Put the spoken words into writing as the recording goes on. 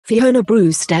Fiona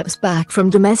Bruce steps back from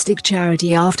domestic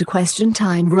charity after Question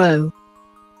Time Row.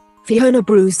 Fiona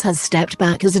Bruce has stepped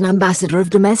back as an ambassador of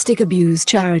domestic abuse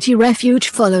charity Refuge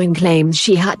following claims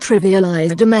she had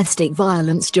trivialized domestic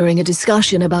violence during a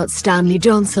discussion about Stanley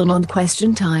Johnson on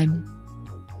Question Time.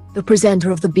 The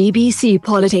presenter of the BBC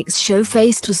politics show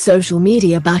faced a social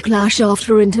media backlash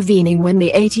after intervening when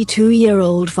the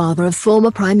 82-year-old father of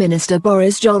former Prime Minister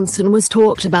Boris Johnson was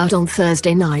talked about on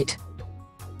Thursday night.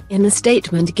 In a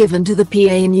statement given to the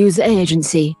PA news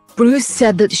agency, Bruce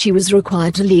said that she was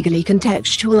required to legally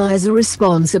contextualize a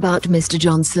response about Mr.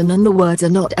 Johnson and the words are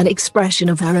not an expression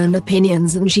of her own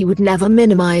opinions and she would never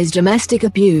minimize domestic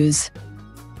abuse.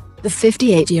 The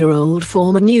 58-year-old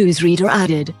former newsreader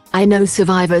added, "I know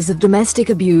survivors of domestic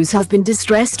abuse have been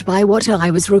distressed by what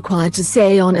I was required to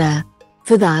say on air.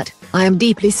 For that, I am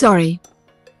deeply sorry.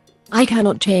 I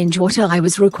cannot change what I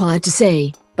was required to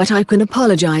say, but I can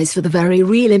apologize for the very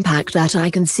real impact that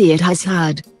I can see it has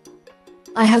had.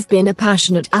 I have been a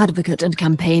passionate advocate and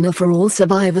campaigner for all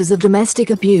survivors of domestic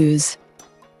abuse,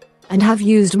 and have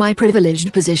used my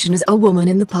privileged position as a woman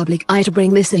in the public eye to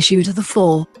bring this issue to the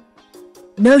fore.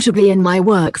 Notably in my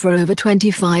work for over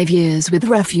 25 years with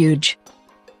Refuge.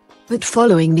 But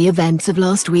following the events of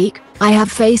last week, I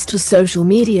have faced a social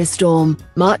media storm,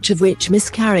 much of which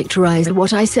mischaracterized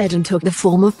what I said and took the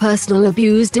form of personal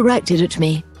abuse directed at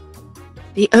me.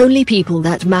 The only people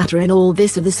that matter in all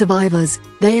this are the survivors,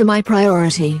 they are my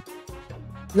priority."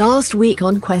 Last week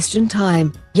on Question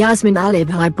Time, Yasmin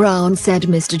Alibhai-Brown said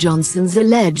Mr. Johnson's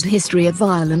alleged history of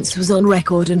violence was on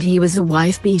record and he was a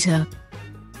wife-beater.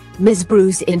 Ms.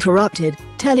 Bruce interrupted,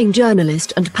 telling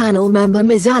journalist and panel member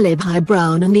Ms.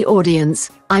 Alibhai-Brown and the audience,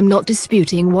 "I'm not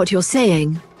disputing what you're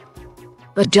saying.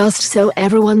 But just so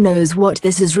everyone knows what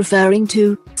this is referring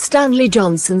to, Stanley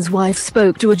Johnson's wife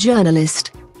spoke to a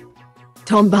journalist,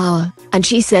 Tom Bauer, and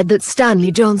she said that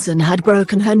Stanley Johnson had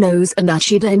broken her nose and that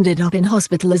she'd ended up in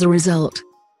hospital as a result.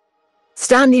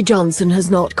 Stanley Johnson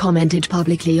has not commented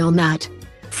publicly on that.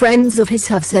 Friends of his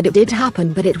have said it did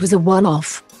happen but it was a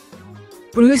one-off."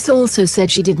 Bruce also said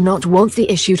she did not want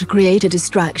the issue to create a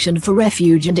distraction for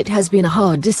Refuge and it has been a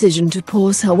hard decision to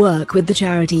pause her work with the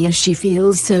charity as she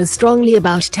feels so strongly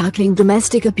about tackling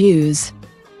domestic abuse.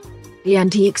 The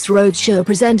Antiques Roadshow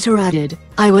presenter added,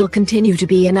 "I will continue to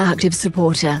be an active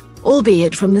supporter,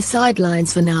 albeit from the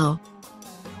sidelines for now."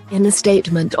 In a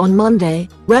statement on Monday,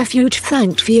 Refuge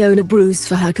thanked Fiona Bruce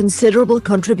for her considerable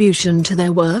contribution to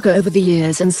their work over the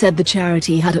years and said the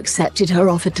charity had accepted her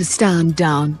offer to stand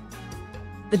down.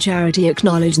 The charity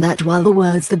acknowledged that while the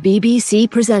words the BBC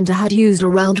presenter had used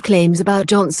around claims about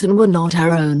Johnson were not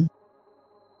her own,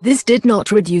 this did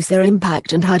not reduce their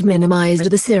impact and had minimized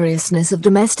the seriousness of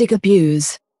domestic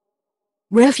abuse.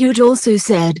 Refuge also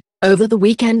said, "Over the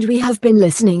weekend we have been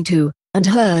listening to, and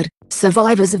heard,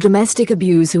 survivors of domestic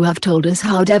abuse who have told us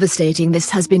how devastating this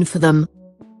has been for them.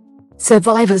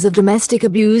 Survivors of domestic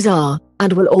abuse are,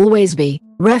 and will always be,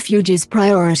 Refuge's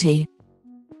priority.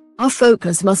 Our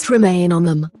focus must remain on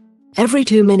them. Every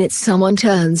 2 minutes someone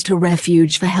turns to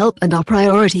Refuge for help and our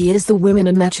priority is the women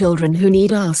and their children who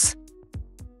need us."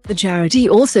 The charity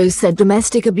also said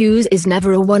domestic abuse is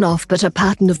never a one-off but a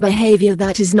pattern of behavior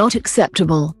that is not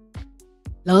acceptable.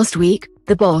 Last week,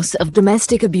 the boss of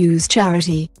domestic abuse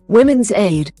charity, Women's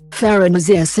Aid, Farah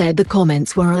Nazir said the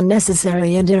comments were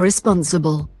unnecessary and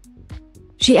irresponsible.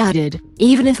 She added,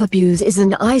 "Even if abuse is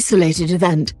an isolated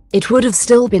event, it would have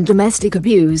still been domestic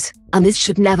abuse, and this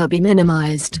should never be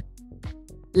minimized."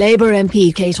 Labour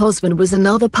MP Kate Osborne was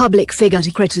another public figure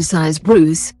to criticize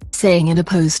Bruce, saying in a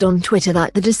post on Twitter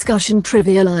that the discussion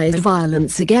trivialized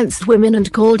violence against women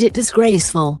and called it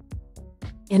disgraceful.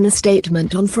 In a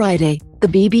statement on Friday, the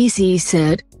BBC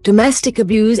said, "Domestic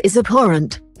abuse is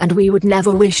abhorrent, and we would never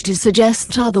wish to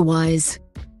suggest otherwise.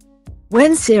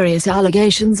 When serious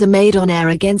allegations are made on air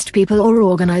against people or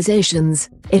organizations,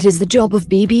 it is the job of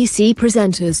BBC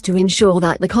presenters to ensure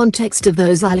that the context of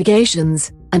those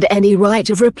allegations, and any right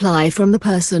of reply from the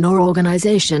person or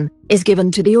organization, is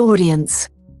given to the audience."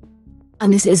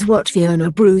 And this is what Fiona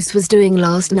Bruce was doing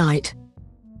last night.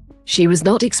 She was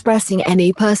not expressing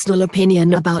any personal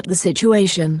opinion about the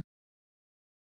situation.